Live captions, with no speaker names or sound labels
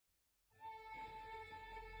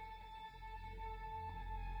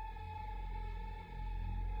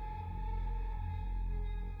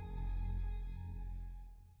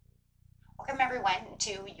Welcome everyone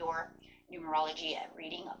to your numerology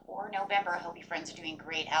reading for November. I hope you friends are doing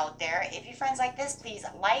great out there. If you friends like this, please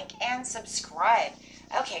like and subscribe.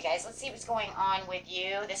 Okay guys, let's see what's going on with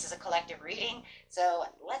you. This is a collective reading, so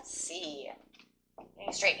let's see.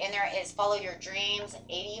 Getting straight in there is follow your dreams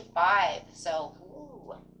 85. So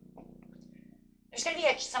there's going to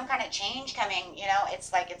be some kind of change coming. You know,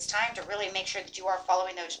 it's like it's time to really make sure that you are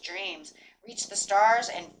following those dreams. Reach the stars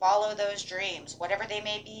and follow those dreams, whatever they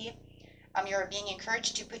may be. You're being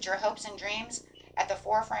encouraged to put your hopes and dreams at the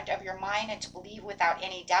forefront of your mind and to believe without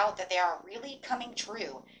any doubt that they are really coming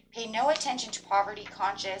true. Pay no attention to poverty,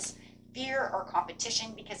 conscious, fear, or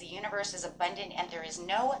competition because the universe is abundant and there is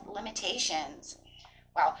no limitations.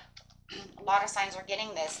 Wow, a lot of signs are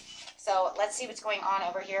getting this. So let's see what's going on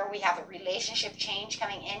over here. We have a relationship change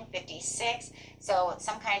coming in, 56. So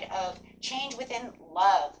some kind of change within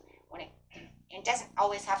love. It doesn't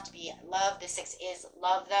always have to be love. The 6 is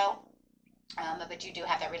love though. But you do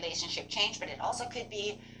have that relationship change, but it also could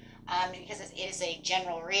be, because it is a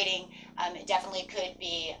general reading, it definitely could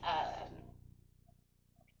be,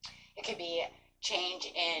 it could be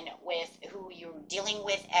change in with who you're dealing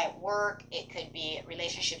with at work. It could be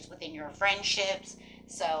relationships within your friendships.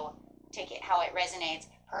 So take it how it resonates.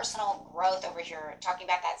 Personal growth over here, talking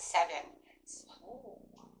about that 7.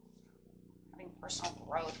 Having personal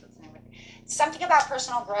growth. Something about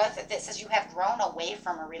personal growth that says you have grown away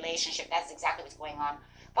from a relationship. That's exactly what's going on.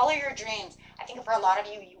 Follow your dreams. I think for a lot of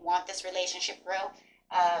you, you want this relationship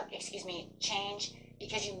change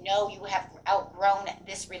because you know you have outgrown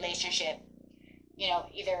this relationship. You know,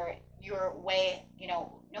 either your way, you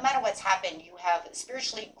know, no matter what's happened, you have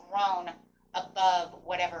spiritually grown above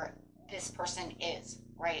whatever this person is,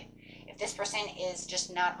 right? If this person is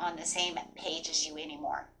just not on the same page as you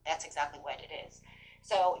anymore, that's exactly what it is.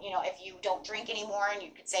 So, you know, if you don't drink anymore and you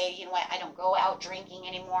could say, you know what, I don't go out drinking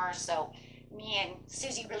anymore. So me and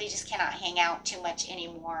Susie really just cannot hang out too much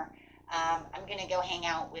anymore. I'm going to go hang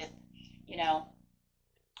out with, you know,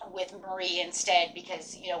 with Marie instead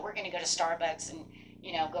because, you know, we're going to go to Starbucks and,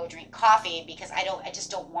 you know, go drink coffee because I just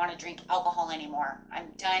don't want to drink alcohol anymore.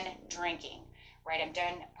 I'm done drinking, right? I'm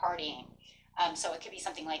done partying. So it could be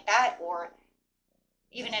something like that, or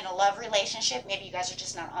even in a love relationship, maybe you guys are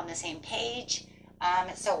just not on the same page.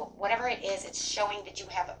 So whatever it is, it's showing that you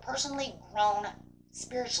have personally grown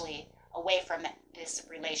spiritually away from this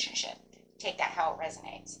relationship. Take that how it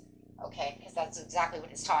resonates, okay? Because that's exactly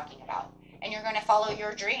what it's talking about. And you're going to follow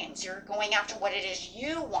your dreams. You're going after what it is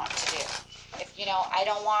you want to do. If, you know, I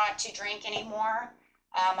don't want to drink anymore,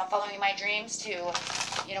 I'm following my dreams to,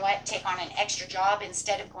 you know what, take on an extra job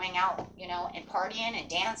instead of going out, you know, and partying and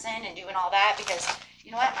dancing and doing all that because,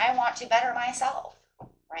 you know what, I want to better myself,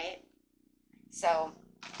 right? So,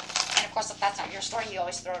 and of course, if that's not your story, you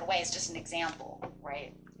always throw it away. It's just an example,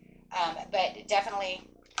 right? But definitely,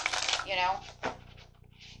 you know,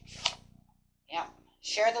 yeah,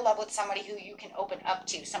 share the love with somebody who you can open up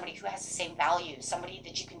to, somebody who has the same values, somebody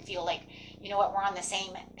that you can feel like, you know what, we're on the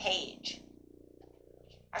same page.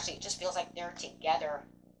 Actually, it just feels like they're together.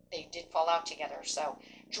 They did fall out together. So,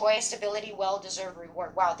 joy, stability, well-deserved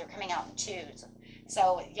reward. Wow, they're coming out in 2s.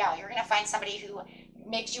 So, yeah, you're going to find somebody who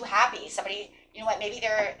makes you happy. Somebody, you know what, maybe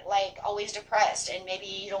they're like always depressed and maybe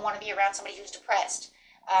you don't want to be around somebody who's depressed.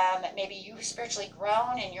 Maybe you've spiritually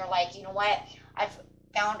grown and you're like, you know what, I've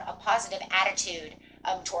found a positive attitude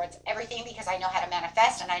towards everything because I know how to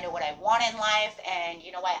manifest and I know what I want in life. And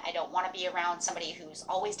you know what, I don't want to be around somebody who's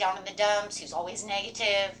always down in the dumps, who's always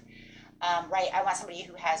negative, right? I want somebody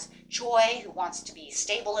who has joy, who wants to be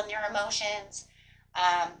stable in their emotions,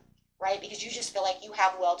 right? Because you just feel like you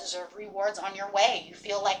have well-deserved rewards on your way. You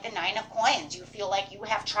feel like the 9 of coins. You feel like you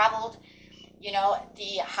have traveled, you know,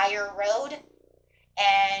 the higher road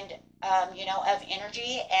and, you know, of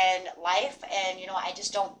energy and life. And, you know, I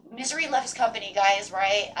just don't, misery loves company, guys,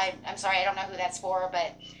 right? I'm sorry, I don't know who that's for,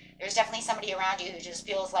 but there's definitely somebody around you who just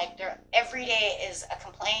feels like every day is a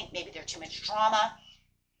complaint. Maybe they're too much drama.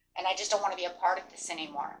 And I just don't want to be a part of this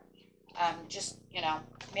anymore. Just, you know,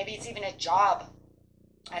 maybe it's even a job.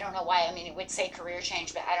 I don't know why. I mean, it would say career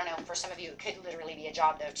change, but I don't know. For some of you, it could literally be a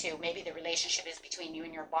job, though, too. Maybe the relationship is between you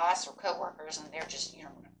and your boss or coworkers, and they're just, you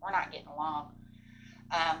know, we're not getting along.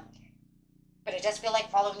 But it does feel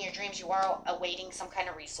like following your dreams, you are awaiting some kind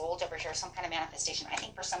of result over here, some kind of manifestation. I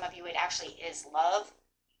think for some of you, it actually is love,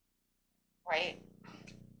 right?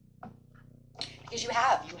 Because you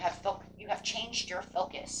have changed your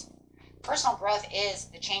focus. Personal growth is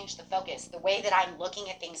to change the focus. The way that I'm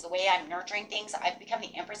looking at things, the way I'm nurturing things, I've become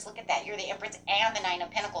the Empress. Look at that. You're the Empress and the 9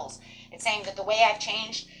 of Pentacles. It's saying that the way I've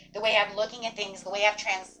changed, the way I'm looking at things, the way I've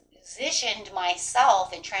transitioned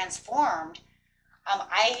myself and transformed,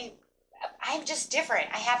 I I'm just different.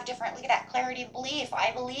 I have different, look at that clarity of belief.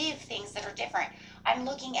 I believe things that are different. I'm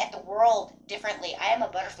looking at the world differently. I am a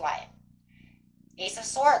butterfly. Ace of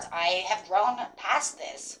Swords, I have grown past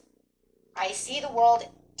this. I see the world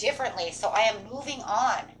differently, so I am moving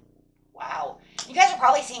on. Wow. You guys are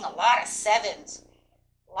probably seeing a lot of sevens.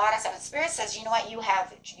 A lot of sevens. Spirit says, you know what, you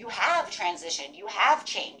have transitioned. You have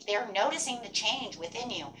changed. They're noticing the change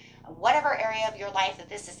within you. Whatever area of your life that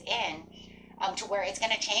this is in, to where it's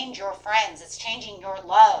going to change your friends. It's changing your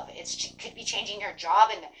love. It could be changing your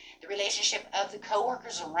job and the relationship of the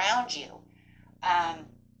coworkers around you.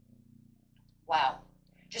 Wow.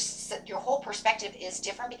 Just your whole perspective is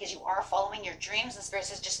different because you are following your dreams. And Spirit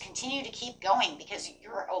says just continue to keep going because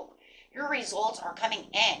your results are coming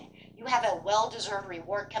in. You have a well-deserved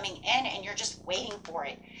reward coming in and you're just waiting for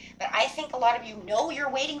it. But I think a lot of you know you're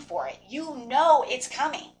waiting for it. You know it's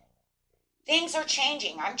coming. Things are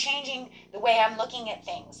changing. I'm changing the way I'm looking at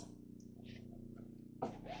things. Oh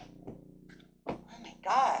my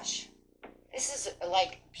gosh. This is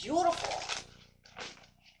like beautiful.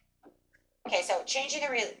 Okay, so changing the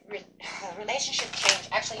relationship change.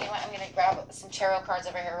 Actually, you know what? I'm going to grab some tarot cards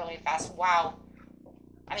over here really fast. Wow.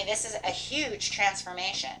 I mean, this is a huge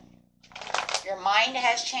transformation. Your mind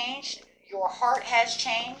has changed. Your heart has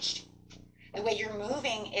changed. The way you're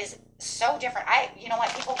moving is so different. You know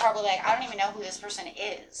what? People probably like, I don't even know who this person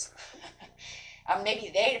is.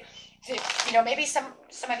 Maybe maybe some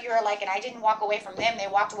of you are like, and I didn't walk away from them. They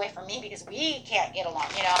walked away from me because we can't get along.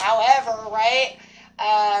 However, right?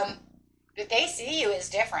 That they see you as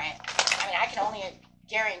different. I mean, I can only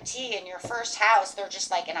guarantee in your first house, they're just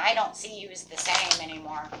like, and I don't see you as the same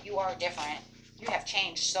anymore. You are different. You have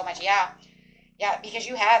changed so much. Yeah, because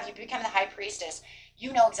you've become the high priestess.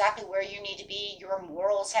 You know exactly where you need to be. Your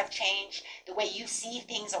morals have changed. The way you see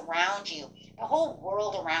things around you. The whole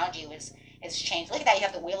world around you has changed. Look at that. You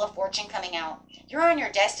have the Wheel of Fortune coming out. You're on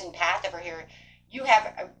your destined path over here. You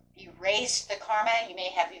have erased the karma. You may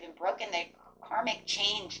have even broken the karmic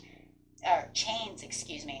chains,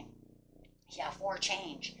 for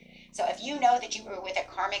change. So if you know that you were with a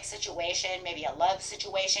karmic situation, maybe a love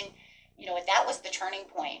situation, that was the turning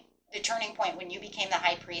point. The turning point when you became the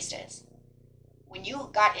high priestess. When you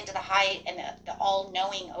got into the high and the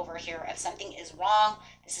all-knowing over here of something is wrong,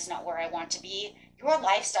 this is not where I want to be, your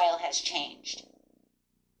lifestyle has changed.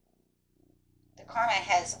 The karma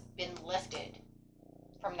has been lifted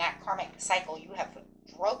from that karmic cycle. You have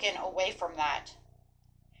broken away from that.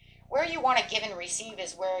 Where you want to give and receive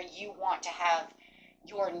is where you want to have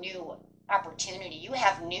your new opportunity. You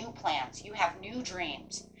have new plans. You have new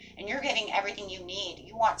dreams. And you're giving everything you need.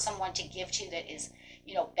 You want someone to give to that is,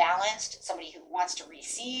 balanced. Somebody who wants to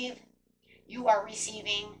receive. You are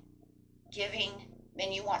receiving, giving.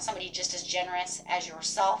 Then you want somebody just as generous as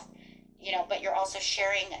yourself. But you're also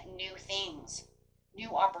sharing new things,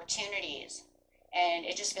 new opportunities. And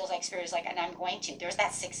it just feels like Spirit is like, and I'm going to. There's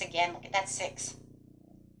that 6 again. Look at that 6.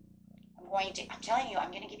 I'm telling you, I'm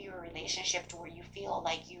going to give you a relationship to where you feel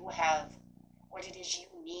like you have what it is you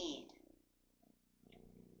need.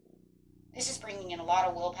 This is bringing in a lot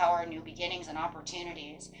of willpower, new beginnings, and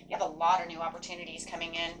opportunities. You have a lot of new opportunities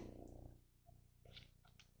coming in.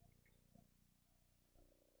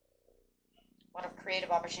 A lot of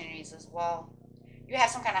creative opportunities as well. You have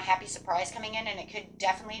some kind of happy surprise coming in, and it could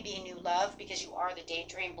definitely be new love because you are the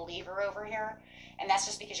daydream believer over here. And that's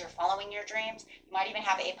just because you're following your dreams. You might even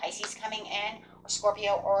have a Pisces coming in, or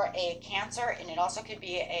Scorpio, or a Cancer. And it also could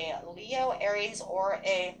be a Leo, Aries, or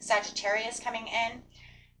a Sagittarius coming in.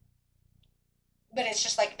 But it's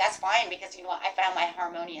just like, that's fine because, I found my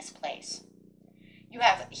harmonious place. You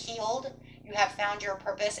have healed. You have found your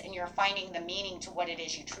purpose, and you're finding the meaning to what it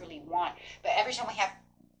is you truly want. But every time we have,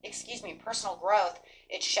 personal growth,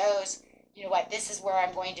 it shows, this is where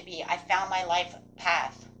I'm going to be. I found my life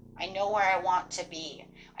path. I know where I want to be.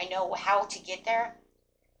 I know how to get there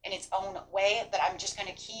in its own way, but I'm just going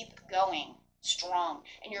to keep going strong.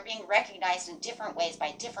 And you're being recognized in different ways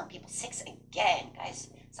by different people. 6 again, guys.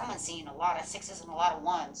 Someone's seeing a lot of 6s and a lot of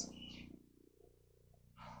 1s.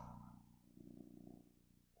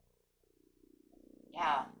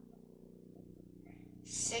 Yeah.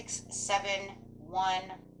 6, 7, 1,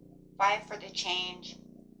 5 for the change,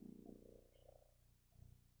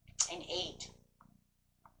 and 8.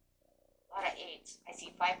 A lot of 8s. I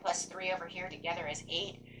see 5 plus 3 over here together as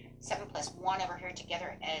 8. 7 plus 1 over here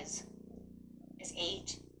together as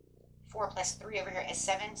 8. 4 plus 3 over here is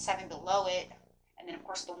 7. 7 below it. And then, of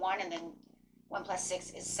course, the 1. And then 1 plus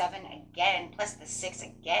 6 is 7 again. Plus the 6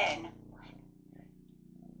 again.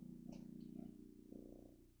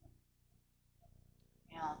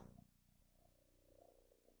 Yeah.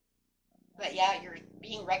 But yeah, you're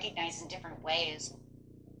being recognized in different ways.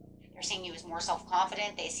 They're seeing you as more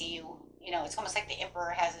self-confident. They see you, it's almost like the emperor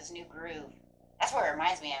has his new groove. That's what it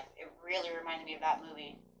reminds me of. It really reminds me of that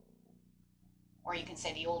movie. Or you can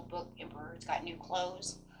say the old book, Emperor's Got New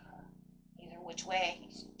Clothes. Either which way, you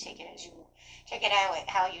take it out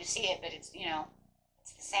how you see it, but it's,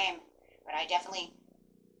 it's the same. But I definitely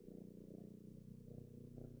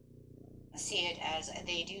see it as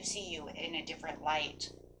they do see you in a different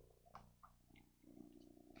light.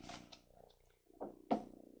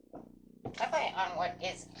 Clarify on what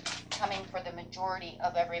is coming for the majority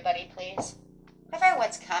of everybody, please. Clarify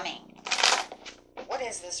what's coming. What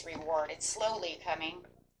is this reward? It's slowly coming.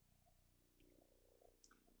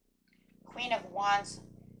 Queen of Wands.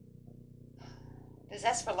 The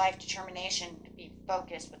zest for life, determination to be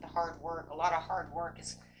focused with the hard work. A lot of hard work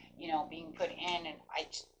is, being put in, and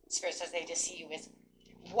Spirit says they just see you as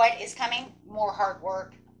what is coming. More hard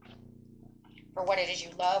work for what it is you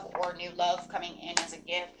love, or new love coming in as a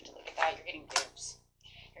gift. Look at that, you're getting gifts.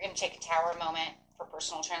 You're going to take a tower moment for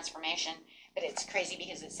personal transformation, but it's crazy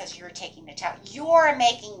because it says you're taking the tower. You're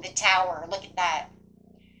making the tower. Look at that.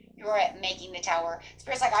 You're making the tower.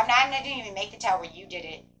 Spirit's like, I didn't even make the tower. You did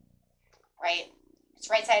it. Right? It's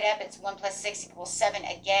right side up. It's 1 + 6 = 7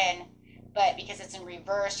 again. But because it's in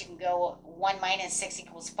reverse, you can go 1 - 6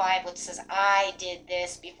 = 5, which says I did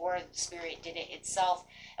this before Spirit did it itself.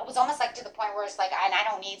 It was almost like to the point where it's like, and I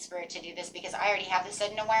don't need Spirit to do this because I already have the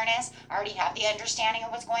sudden awareness. I already have the understanding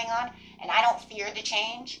of what's going on, and I don't fear the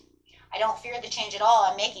change. I don't fear the change at all.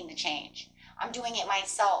 I'm making the change. I'm doing it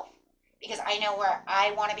myself because I know where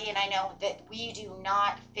I want to be, and I know that we do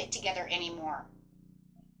not fit together anymore.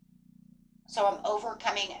 So I'm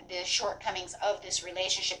overcoming the shortcomings of this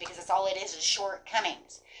relationship because that's all it is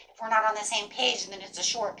shortcomings. If we're not on the same page, then it's a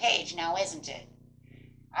short page now, isn't it?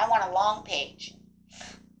 I want a long page,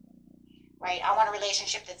 right? I want a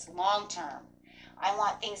relationship that's long-term. I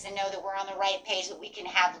want things to know that we're on the right page, that we can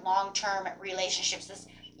have long-term relationships.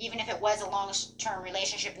 Even if it was a long-term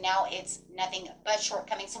relationship, now it's nothing but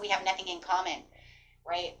shortcomings, so we have nothing in common,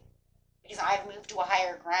 right? Because I've moved to a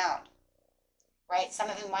higher ground. Right? Some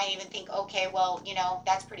of them might even think, okay, well,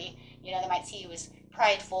 that's pretty, they might see you as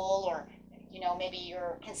prideful, or, maybe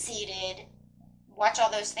you're conceited. Watch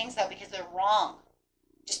all those things, though, because they're wrong.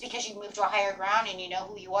 Just because you move to a higher ground and you know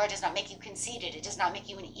who you are does not make you conceited. It does not make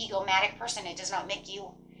you an egomatic person. It does not make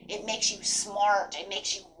you, it makes you smart. It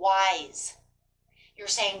makes you wise. You're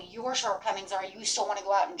saying your shortcomings are you still want to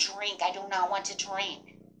go out and drink. I do not want to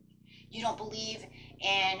drink. You don't believe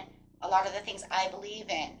in a lot of the things I believe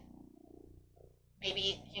in.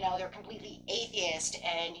 Maybe, they're completely atheist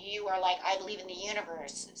and you are like, I believe in the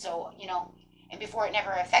universe. So, and before it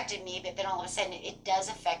never affected me, but then all of a sudden it does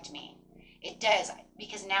affect me. It does,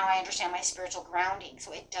 because now I understand my spiritual grounding.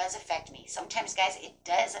 So it does affect me. Sometimes, guys, it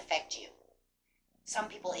does affect you. Some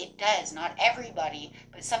people it does, not everybody,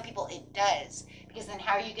 but some people it does. Because then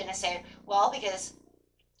how are you going to say, well, because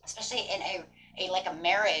especially in a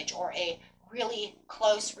marriage or a really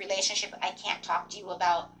close relationship, I can't talk to you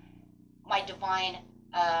about my divine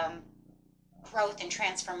growth and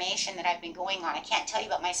transformation that I've been going on. I can't tell you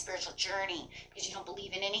about my spiritual journey because you don't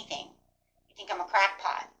believe in anything. You think I'm a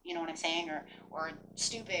crackpot, you know what I'm saying, or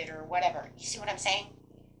stupid or whatever. You see what I'm saying?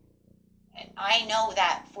 And I know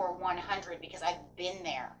that for 100 because I've been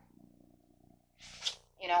there.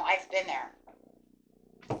 I've been there.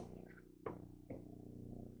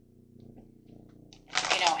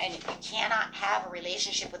 And you cannot have a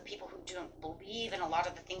relationship with people who don't believe in a lot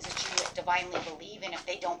of the things that you divinely believe in. If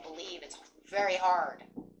they don't believe, it's very hard.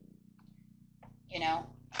 And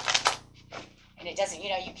it doesn't,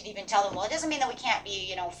 you could even tell them, well, it doesn't mean that we can't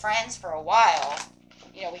be, friends for a while.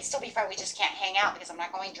 We still be friends, we just can't hang out because I'm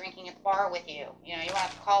not going drinking at the bar with you. You don't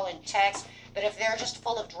have to call and text. But if they're just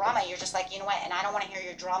full of drama, you're just like, you know what, and I don't want to hear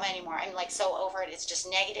your drama anymore. I'm like so over it. It's just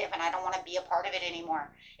negative and I don't want to be a part of it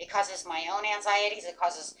anymore. It causes my own anxieties. It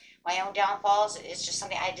causes my own downfalls. It's just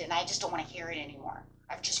something I just don't want to hear it anymore.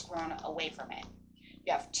 I've just grown away from it.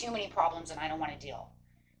 You have too many problems and I don't want to deal,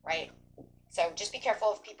 right? So just be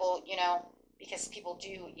careful of people, because people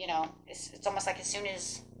do, it's almost like as soon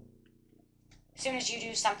as you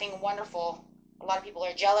do something wonderful, a lot of people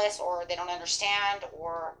are jealous or they don't understand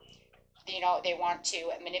or, they want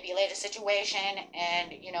to manipulate a situation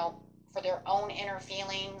and, for their own inner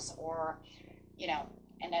feelings or,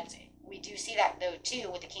 and that's, we do see that though too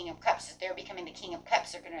with the King of Cups. As they're becoming the King of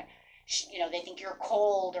Cups, they're going to, they think you're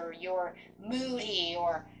cold or you're moody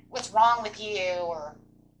or what's wrong with you, or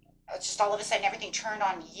it's just all of a sudden everything turned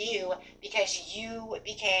on you because you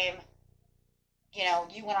became,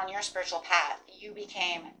 you went on your spiritual path. You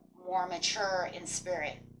became more mature in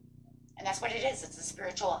spirit. And that's what it is. It's a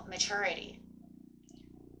spiritual maturity.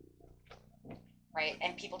 Right?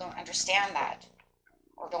 And people don't understand that,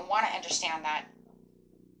 or don't want to understand that.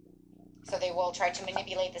 So they will try to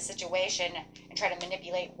manipulate the situation and try to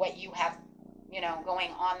manipulate what you have,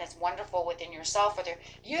 going on that's wonderful within yourself. Or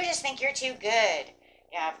you just think you're too good.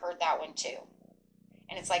 Yeah, I've heard that one too.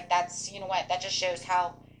 And it's like, that's, what, that just shows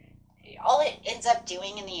how all it ends up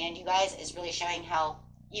doing in the end, you guys, is really showing how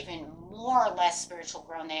even more or less spiritual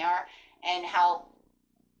grown they are, and how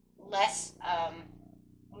less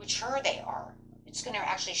mature they are. It's going to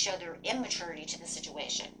actually show their immaturity to the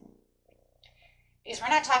situation. Because we're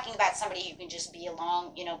not talking about somebody you can just be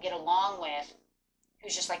along, get along with,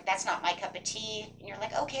 who's just like, that's not my cup of tea. And you're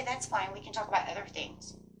like, okay, that's fine. We can talk about other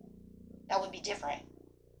things. That would be different.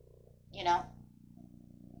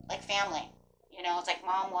 Like family. It's like,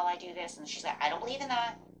 Mom, while I do this. And she's like, I don't believe in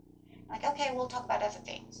that. I'm like, okay, we'll talk about other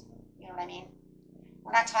things. You know what I mean?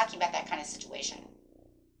 We're not talking about that kind of situation.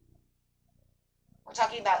 We're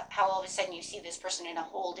talking about how all of a sudden you see this person in a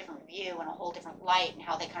whole different view and a whole different light, and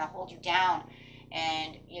how they kind of hold you down.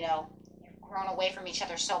 And, you've grown away from each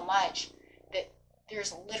other so much that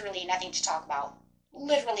there's literally nothing to talk about.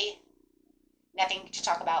 Literally nothing to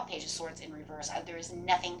talk about. Page of Swords in reverse. There is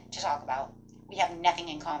nothing to talk about. We have nothing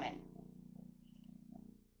in common.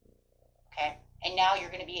 Okay? And now you're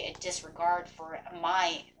going to be a disregard for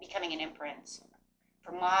my becoming an Empress,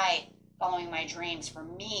 for my following my dreams, for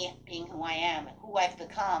me being who I am, who I've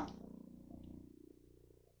become.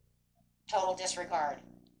 Total disregard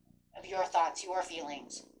of your thoughts, your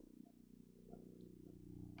feelings.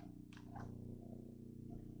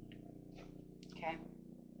 Okay?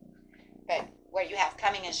 But what you have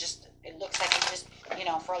coming is just, it looks like it's just,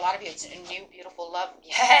 for a lot of you, it's a new, beautiful love.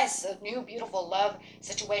 Yes, a new, beautiful love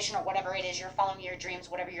situation, or whatever it is. You're following your dreams,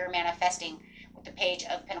 whatever you're manifesting, with the Page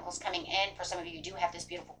of Pentacles coming in. For some of you do have this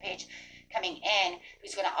beautiful page coming in,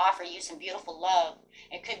 who's going to offer you some beautiful love.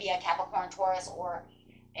 It could be a Capricorn, Taurus, or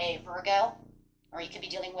a Virgo, or you could be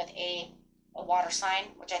dealing with a water sign,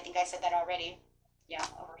 which I think I said that already. Yeah,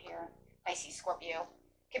 over here. Pisces, Scorpio.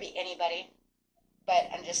 Could be anybody. But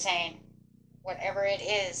I'm just saying, whatever it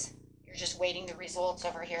is, you're just waiting the results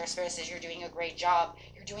over here. Spirit says you're doing a great job.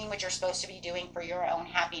 You're doing what you're supposed to be doing for your own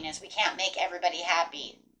happiness. We can't make everybody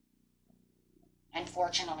happy,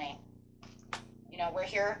 unfortunately. We're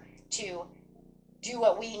here to do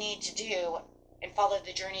what we need to do and follow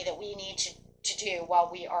the journey that we need to do while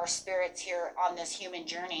we are spirits here on this human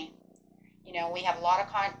journey. We have a lot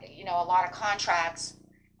of contracts,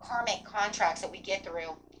 karmic contracts that we get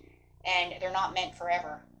through, and they're not meant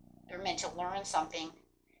forever. They're meant to learn something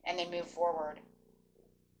and then move forward.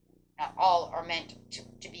 Not all are meant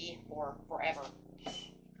to be for forever.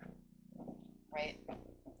 Right?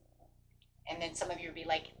 And then some of you will be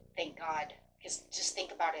like, thank God. Because just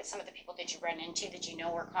think about it. Some of the people that you run into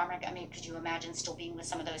that were karmic, could you imagine still being with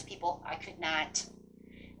some of those people? I could not.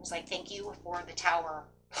 It was like, thank you for the tower.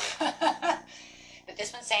 But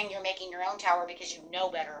this one's saying you're making your own tower because you know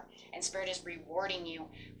better. And Spirit is rewarding you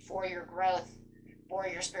for your growth, for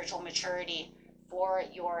your spiritual maturity, for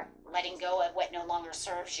your letting go of what no longer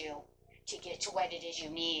serves you to get to what it is you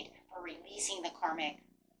need, for releasing the karmic,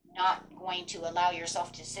 not going to allow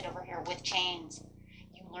yourself to sit over here with chains.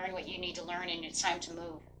 You learn what you need to learn, and it's time to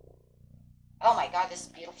move. Oh my God, this is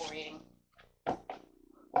a beautiful reading.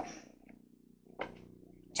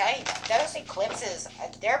 Tell you, those eclipses,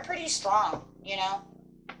 they're pretty strong,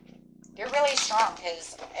 They're really strong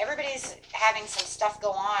because everybody's having some stuff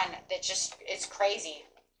go on that just, it's crazy.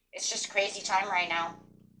 It's just crazy time right now.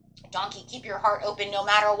 Donkey, keep your heart open no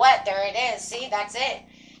matter what. There it is. See, that's it.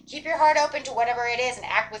 Keep your heart open to whatever it is and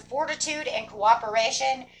act with fortitude and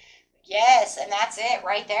cooperation. Yes, and that's it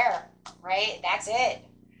right there. Right? That's it.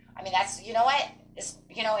 That's, what? It's,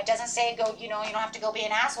 it doesn't say go, you don't have to go be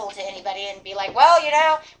an asshole to anybody and be like, well,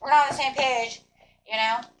 we're not on the same page. You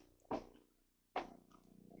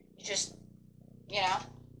just,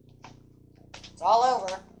 it's all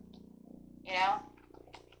over.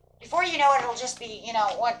 Before you know it, it'll just be,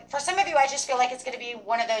 for some of you, I just feel like it's going to be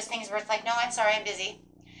one of those things where it's like, no, I'm sorry, I'm busy.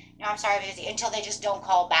 No, I'm sorry, I'm busy, until they just don't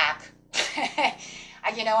call back.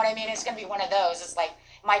 You know what I mean? It's going to be one of those. It's like,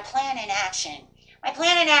 my plan in action. My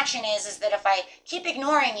plan in action is that if I keep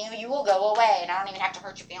ignoring you, you will go away, and I don't even have to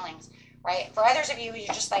hurt your feelings, right? For others of you,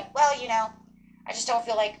 you're just like, well, I just don't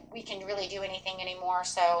feel like we can really do anything anymore,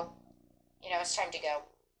 so, it's time to go.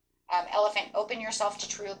 Elephant, open yourself to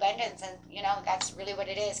true abundance, and, that's really what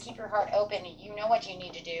it is. Keep your heart open. You know what you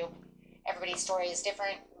need to do. Everybody's story is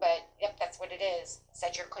different, but, yep, that's what it is.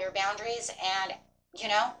 Set your clear boundaries and,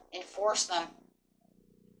 enforce them.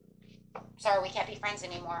 Sorry, we can't be friends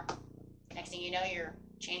anymore. Next thing you know, you're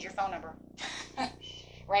change your phone number.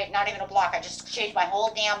 Right? Not even a block. I just changed my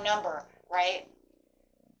whole damn number, right?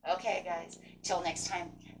 Okay, guys. Till next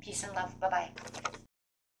time. Peace and love. Bye-bye.